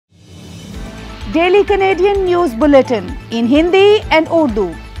Daily Canadian News Bulletin in Hindi and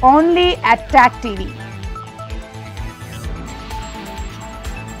Urdu only at TAC TV.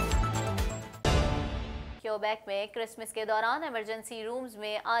 Quebec में Christmas के दौरान emergency rooms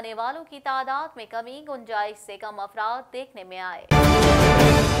में आने वालों की तादाद में कमी, गुंजाइश से कम अफराद देखने में आए।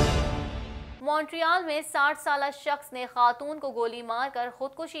 मॉन्ट्रियल में 60 साल शख्स ने खातून को गोली मारकर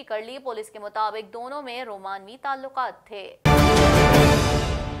खुदकुशी कर ली। पुलिस के मुताबिक दोनों में रोमानवी ताल्लुकात थे।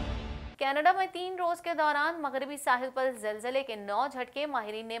 कनाडा में 3 रोज के दौरान मगरबी साहिल पर ज़लज़ले के 9 झटके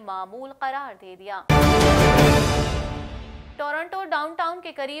माहिरीन ने मामूल करार दे दिया। टोरंटो डाउनटाउन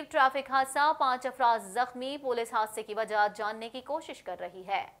के करीब ट्रैफिक हादसा, 5 अफराद जख्मी। पुलिस हादसे की वजह जानने की कोशिश कर रही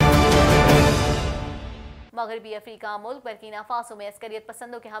है। मगरबी अफ्रीका मुल्क बर्किना फासो में अस्करियत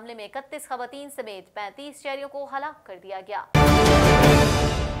पसंदों के हमले में 31 खवातीन समेत 35 शहरियों को हलाक कर दिया गया।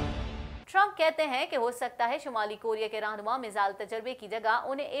 ट्रंप कहते हैं कि हो सकता है शुमाली कोरिया के रहनुमा मिसाइल तजर्बे की जगह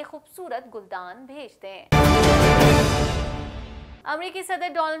उन्हें एक खूबसूरत गुलदान भेज दें। अमेरिकी सदर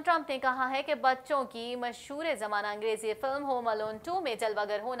डोनाल्ड ट्रंप ने कहा है कि बच्चों की मशहूर जमाना अंग्रेजी फिल्म होम अलोन 2 में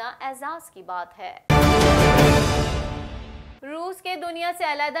जलवागर होना एजाज की बात है। रूस के दुनिया से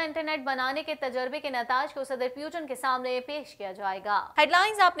अलग इंटरनेट बनाने के तजर्बे के नताज को सदर पुतिन के सामने पेश किया जाएगा।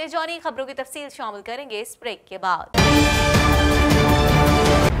 हेडलाइंस आपने जानी, खबरों की तफसील शामिल करेंगे इस ब्रेक के बाद।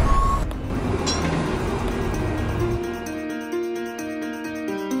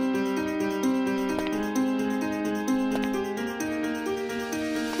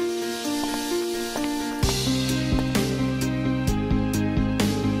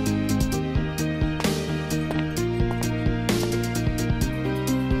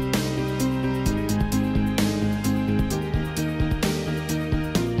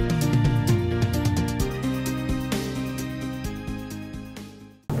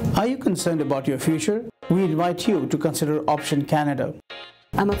 Are you concerned about your future? We invite you to consider Option Canada.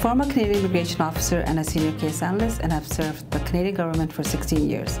 I'm a former Canadian immigration officer and a senior case analyst, and I've served the Canadian government for 16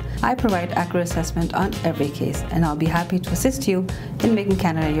 years. I provide accurate assessment on every case, and I'll be happy to assist you in making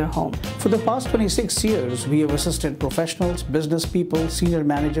Canada your home. For the past 26 years, we have assisted professionals, business people, senior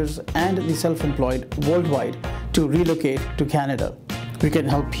managers, and the self-employed worldwide to relocate to Canada. We can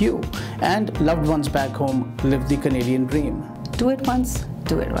help you and loved ones back home live the Canadian dream. Do it once,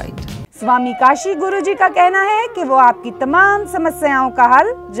 do it right. स्वामी काशी गुरुजी का कहना है कि वो आपकी तमाम समस्याओं का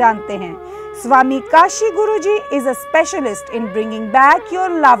हल जानते हैं। स्वामी काशी गुरुजी is a specialist in bringing back your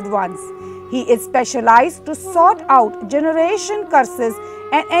loved ones. He is specialized to sort out generation curses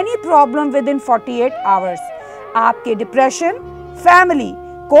and any problem within 48 hours. आपके डिप्रेशन, फैमिली,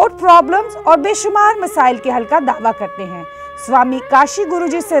 कोर्ट प्रॉब्लम्स और बेशुमार मसाइल के हल का दावा करते हैं। स्वामी काशी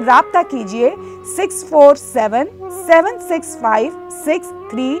गुरुजी से राब्ता कीजिए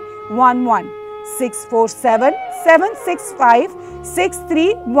 647-765-6311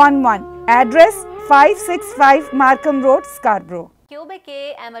 647-765-6311। Address 565 Markham road, Scarborough. Quebec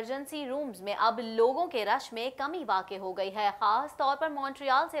के इमरजेंसी रूम्स में अब लोगों के रश में कमी वाक़ई हो गई है। खास तौर पर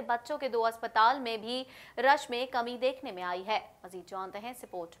मॉन्ट्रियल से बच्चों के 2 अस्पताल में भी रश में कमी देखने में आई है। मज़ीद जानते हैं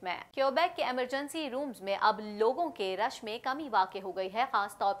रिपोर्ट में। क्यूबेक के इमरजेंसी रूम्स में अब लोगों के रश में कमी वाक़ई हो गई है।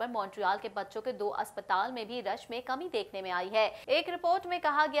 खास तौर पर मॉन्ट्रियल के बच्चों के 2 अस्पताल में भी रश में कमी देखने में आई है। एक रिपोर्ट में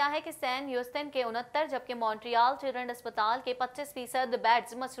कहा गया है कि सैन ह्यूस्टन के 69 जबकि मॉन्ट्रियल चिल्ड्रन अस्पताल के 25%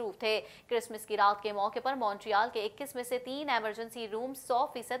 बेड्स मसरूफ थे। क्रिसमस की रात के मौके पर मॉन्ट्रियल के 21 में से 3 इमरजेंसी रूम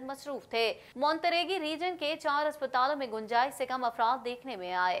 100% मसरूफ थे। मोंटेरेगी रीजन के 4 अस्पतालों में गुंजाइश से कम अफराद देखने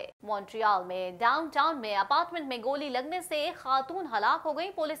में आए। मॉन्ट्रियल में डाउनटाउन में अपार्टमेंट में गोली लगने से एक खातून हलाक हो गई।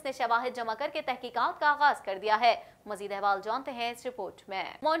 पुलिस ने शवाहिद जमा करके तहकीकात का आगाज कर दिया है। मजीद अहवाल जानते हैं इस रिपोर्ट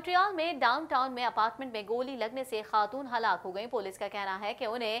में। मॉन्ट्रियल में डाउनटाउन में अपार्टमेंट में गोली लगने से खातून हलाक हो गई। पुलिस का कहना है कि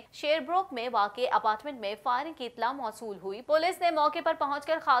उन्हें शेरब्रोक में वाक़े अपार्टमेंट में फायरिंग की इत्तला मौसूल हुई। पुलिस ने मौके पर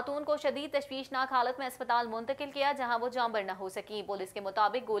पहुंचकर खातून को शदीद तशवीशनाक हालत में अस्पताल मुंतकिल किया, जहां वो जांबर न हो सकी। पुलिस के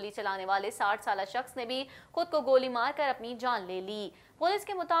मुताबिक गोली चलाने वाले 60 साल शख्स ने भी खुद को गोली मारकर अपनी जान ले ली। पुलिस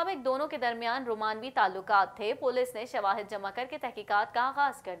के मुताबिक दोनों के दरमियान रोमानवी ताल्लुकात थे। पुलिस ने शवाहिद जमा करके तहकीकात का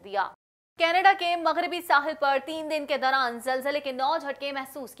आगाज कर दिया। कनाडा के मगरबी साहिल पर 3 दिन के दौरान ज़लज़ले के 9 झटके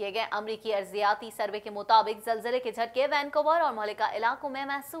महसूस किए गए। अमरीकी अर्जियाती सर्वे के मुताबिक ज़लज़ले के झटके वैनकूवर और मलिका इलाकों में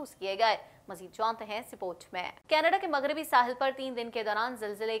महसूस किए गए। मजीद जानते हैं रिपोर्ट में। कनाडा के मगरबी साहिल पर 3 दिन के दौरान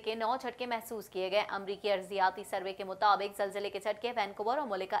ज़लज़ले के 9 झटके महसूस किए गए। अमरीकी अर्जियाती सर्वे के मुताबिक ज़लज़ले के झटके वैनकूवर और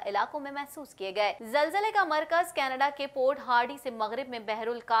मलिका इलाकों में महसूस किए गए। ज़लज़ले का मरकज कनाडा के पोर्ट हार्डी से मगरिब में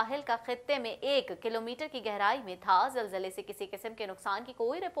बहरुल काहिल का खित्ते में 1 किलोमीटर की गहराई में था। ज़लज़ले से किसी किस्म के नुकसान की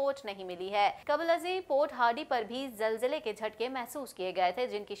कोई रिपोर्ट नहीं मिली है। कबल अज़ी पोर्ट हार्डी पर भी ज़लज़ले के झटके महसूस किए गए थे,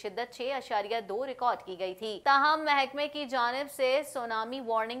 जिनकी शिद्दत 6.2 रिकॉर्ड की गई थी। ताहम महकमे की जानिब से सुनामी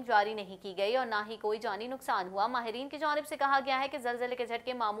वार्निंग जारी नहीं की गई और न ही कोई जानी नुकसान हुआ। माहिरीन की जानिब से कहा गया है कि ज़लज़ले के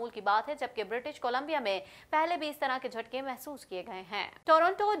झटके मामूल की बात है, जबकि ब्रिटिश कोलंबिया में पहले भी इस तरह के झटके महसूस किए गए हैं।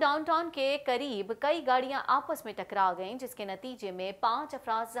 टोरंटो डाउनटाउन के करीब कई गाड़ियां आपस में टकरा गईं, जिसके नतीजे में 5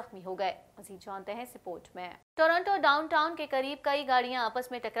 अफराद जख्मी हो गए। मज़ीद जानते हैं इस रिपोर्ट में। टोरंटो डाउनटाउन के करीब कई गाड़ियां आपस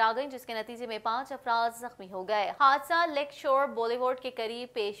में टकरा गईं, जिसके नतीजे में 5 अफराद जख्मी हो गए। हादसा लेक शोर बोलीवुड के करीब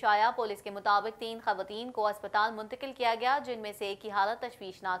पेश आया। पुलिस के मुताबिक 3 खवातीन को अस्पताल मुंतकिल किया गया, जिनमें से एक की हालत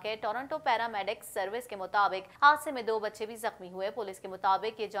तशवीशनाक है। टोरंटो पैरामेडिक्स सर्विस के मुताबिक हादसे में 2 बच्चे भी जख्मी हुए। पुलिस के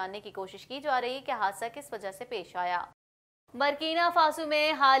मुताबिक ये जानने की कोशिश की जा रही है कि हादसा किस वजह से पेश आया। बर्किना फासो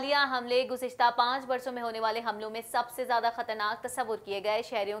में हालिया हमले गुज़िश्ता 5 वर्षों में होने वाले हमलों में सबसे ज्यादा खतरनाक तस्वुर किए गए।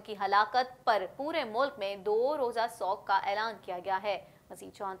 शहरियों की हलाकत पर पूरे मुल्क में 2 रोजा शोक का ऐलान किया गया है।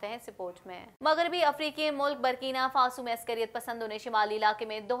 मज़ीद जानते हैं इस रिपोर्ट में। मगरबी अफ्रीकी मुल्क बर्किना फासो में अस्करियत पसंदों ने शिमाली इलाके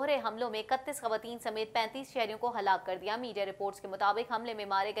में दोहरे हमलों में 31 खवातीन समेत 35 शहरियों को हलाक कर दिया। मीडिया रिपोर्ट्स के मुताबिक हमले में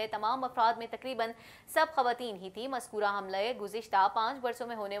मारे गए तमाम अफराद में तकरीबन सब खवातीन ही थी। मज़कूरा हमले गुज़िश्ता 5 वर्षों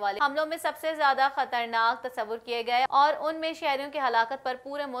में होने वाले हमलों में सबसे ज्यादा खतरनाक तस्वुर किए गए और उनमें शहरियों की हलाकत पर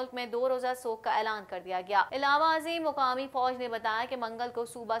पूरे मुल्क में 2 रोजा शोक का ऐलान कर दिया गया। इलावाजी मुकामी फौज ने बताया कि मंगल को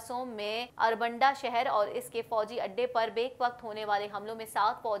सूबा सोम में अरबंडा शहर और इसके फौजी अड्डे पर बेक वक्त होने वाले हमलों में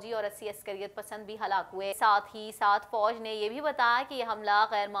 7 फौजी और 80 अस्करियत पसंद भी हलाक हुए। साथ ही फौज ने यह भी बताया कि यह हमला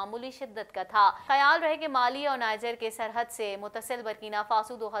गैर मामूली शिद्दत का था। ख्याल रहे कि माली और नाइजर के सरहद से मुतसिल बर्किना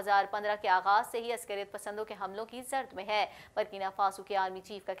फासो 2015 के आगाज से ही अस्करियत पसंदों के हमलों की जर्द में है। बर्किना फासो के आर्मी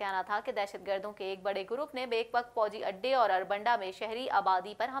चीफ का कहना था कि दहशतगर्दों के एक बड़े ग्रुप ने बेक वक्त फौजी अड्डे और अरबंडा में शहरी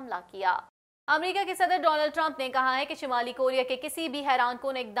आबादी पर हमला किया। अमेरिका के सदर डोनाल्ड ट्रंप ने कहा है कि शिमाली कोरिया के किसी भी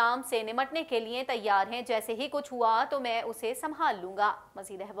हैरानकुन इकदाम से निपटने के लिए तैयार हैं। जैसे ही कुछ हुआ तो मैं उसे संभाल लूंगा।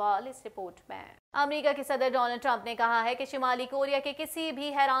 मजीद अहवाल इस रिपोर्ट में। अमेरिका के सदर डोनाल्ड ट्रंप ने कहा है कि शिमाली कोरिया के किसी भी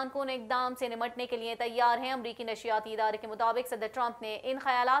हैरानकुन इकदाम से निपटने के लिए तैयार हैं। अमेरिकी नशियाती इदारे के मुताबिक सदर ट्रंप ने इन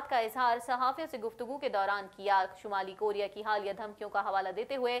ख्यालात का इजहार सहाफियों से गुफ्तगू के दौरान किया। शिमाली कोरिया की हालिया धमकियों का हवाला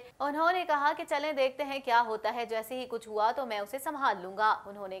देते हुए उन्होंने कहा कि चलें देखते हैं क्या होता है, जैसे ही कुछ हुआ तो मैं उसे संभाल लूंगा।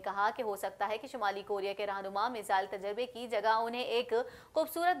 उन्होंने कहा कि हो सकता है कि शिमाली कोरिया के रहनुमा मिसाइल तजर्बे की जगह उन्हें एक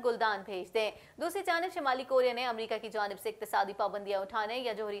खूबसूरत गुलदान भेज दें। दूसरी जानिब शिमाली कोरिया ने अमेरिका की जानिब से इक्तिसादी पाबंदियां उठाने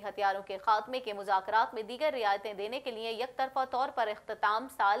या जोहरी हथियारों के खात्मे के मुज़ाकरात में दीगर रियायतें देने के लिए यकतरफा तौर पर इख्तिताम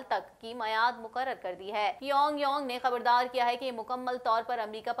साल तक की मियाद मुकर्रर कर दी है। योंग ने खबरदार किया है कि ये मुकम्मल तौर पर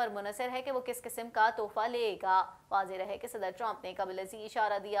अमेरिका पर मुनहसर है कि वो किस किस्म का तोहफा लेगा। वाज़ेह रहे कि सदर ट्रंप ने कबल अज़ी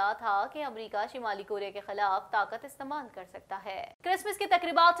इशारा दिया था कि अमेरिका शिमाली कोरिया के खिलाफ ताकत इस्तेमाल कर सकता है। क्रिसमस की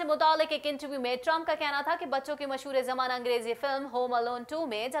तकरीबात से मुतालिक एक इंटरव्यू में ट्रंप का कहना था कि बच्चों की मशहूर ज़माना अंग्रेजी फिल्म होम अलोन 2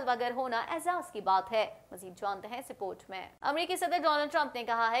 में जलवागर होना एजाज की बात है। मज़ीद जानते हैं इस रिपोर्ट में। अमेरिकी सदर डोनाल्ड ट्रंप ने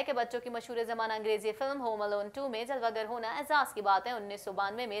कहा है कि बच्चों की मशहूर ज़माना अंग्रेजी फिल्म होम अलोन 2 में जलवागर होना एजाज की बात है।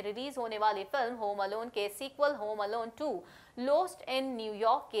 1992 में रिलीज होने वाली फिल्म होम अलोन के sequel home alone 2 lost in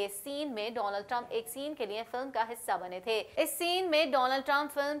New York के सीन में डोनाल्ड ट्रंप एक सीन के लिए फिल्म का हिस्सा बने थे। इस सीन में डोनाल्ड ट्रंप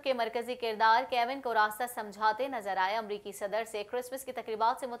फिल्म के मरकजी किरदार केविन को रास्ता समझाते नजर आए। अमरीकी सदर से क्रिसमस की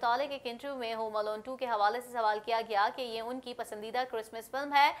तकरीबात से मुतालिक एक इंटरव्यू में होम अलोन 2 के हवाले से सवाल किया गया कि ये उनकी पसंदीदा क्रिसमस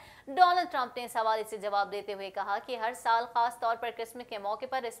फिल्म है। डोनाल्ड ट्रंप ने इस हवाले से जवाब देते हुए कहा कि हर साल खास तौर पर क्रिसमस के मौके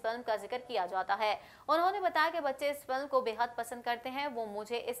पर इस फिल्म का जिक्र किया जाता है। उन्होंने बताया कि बच्चे इस फिल्म को बेहद पसंद करते हैं। वो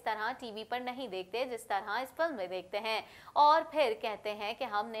मुझे इस तरह टीवी पर नहीं देखते जिस तरह इस फिल्म में देखते हैं और फिर कहते हैं कि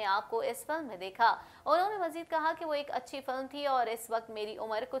हमने आपको इस फिल्म में देखा। उन्होंने मजीद कहा कि वो एक अच्छी फिल्म थी और इस वक्त मेरी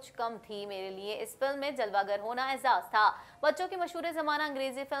उम्र कुछ कम थी। मेरे लिए इस फिल्म में जलवागर होना एजाज था। बच्चों की मशहूर ज़माना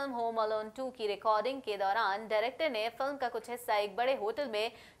अंग्रेजी फिल्म होम अलोन 2 की रिकॉर्डिंग के दौरान डायरेक्टर ने फिल्म का कुछ हिस्सा एक बड़े होटल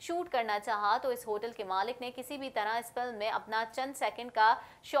में शूट करना चाहा तो इस होटल के मालिक ने किसी भी तरह इस फिल्म में अपना चंद सेकंड का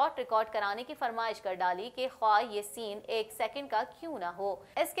शॉट रिकॉर्ड कराने की फरमाइश कर डाली कि ख्वाह ये सीन 1 सेकंड का क्यों ना हो।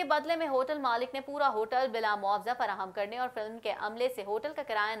 इसके बदले में होटल मालिक ने पूरा होटल बिला मुआवजा फराहम करने और फिल्म के अमले से होटल का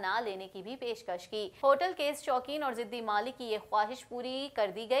किराया ना लेने की भी पेशकश की। होटल के इस शौकीन और जिद्दी मालिक की ये ख्वाहिश पूरी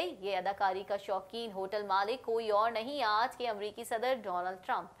कर दी गई। ये अदाकारी का शौकीन होटल मालिक कोई और नहीं, आज के अमेरिकी सदर डोनाल्ड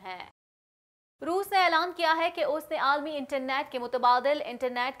ट्रंप हैं। रूस ने ऐलान किया है कि उसने आलमी इंटरनेट के मुतबादिल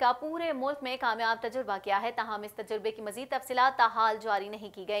इंटरनेट का पूरे मुल्क में कामयाब तजुर्बा किया है। ताहम इस तजुर्बे की मजीद तफसीलात ताहाल जारी नहीं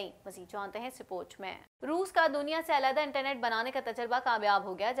की गई। मजीद जानते हैं इस रिपोर्ट में। रूस का दुनिया से अलग इंटरनेट बनाने का तजुर्बा कामयाब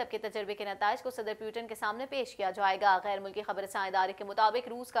हो गया, जबकि तजुर्बे के नताइज को सदर पुतिन के सामने पेश किया जाएगा। गैर मुल्की खबरसां इदारे के मुताबिक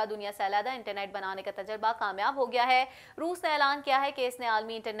रूस का दुनिया से अलग इंटरनेट बनाने का तजुर्बा कामयाब हो गया है। रूस ने ऐलान किया है कि इसने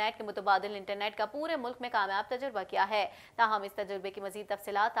आलमी इंटरनेट के मुतबादिल इंटरनेट का पूरे मुल्क में कामयाब तजुर्बा किया है। ताहम इस तजुर्बे की मजीद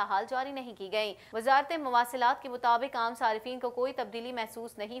तफसीलात ताहाल जारी नहीं की गई। वजारत मवासिलात के मुताबिक आम सारिफीन को कोई तब्दीली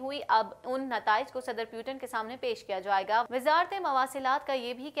महसूस नहीं हुई। अब उन नताइज को सदर पुतिन के सामने पेश किया जाएगा। वजारत मवासिलात का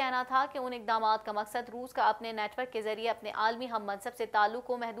यह भी कहना था कि उन इकदामात का मकसद रूस का अपने नेटवर्क के जरिए अपने आलमी हम मनसब से ताल्लुक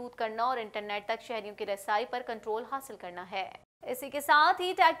को महदूद करना और इंटरनेट तक शहरियों की रसाई पर कंट्रोल हासिल करना है। इसी के साथ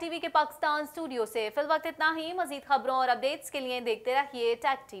ही टैग टीवी के पाकिस्तान स्टूडियो से फिल वक्त इतना ही। मजीद खबरों और अपडेट्स के लिए देखते रहिए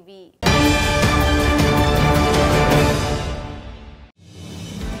tag TV.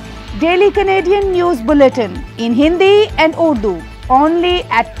 Daily Canadian News Bulletin in Hindi and Urdu only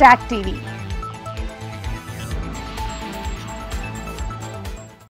at Tag TV.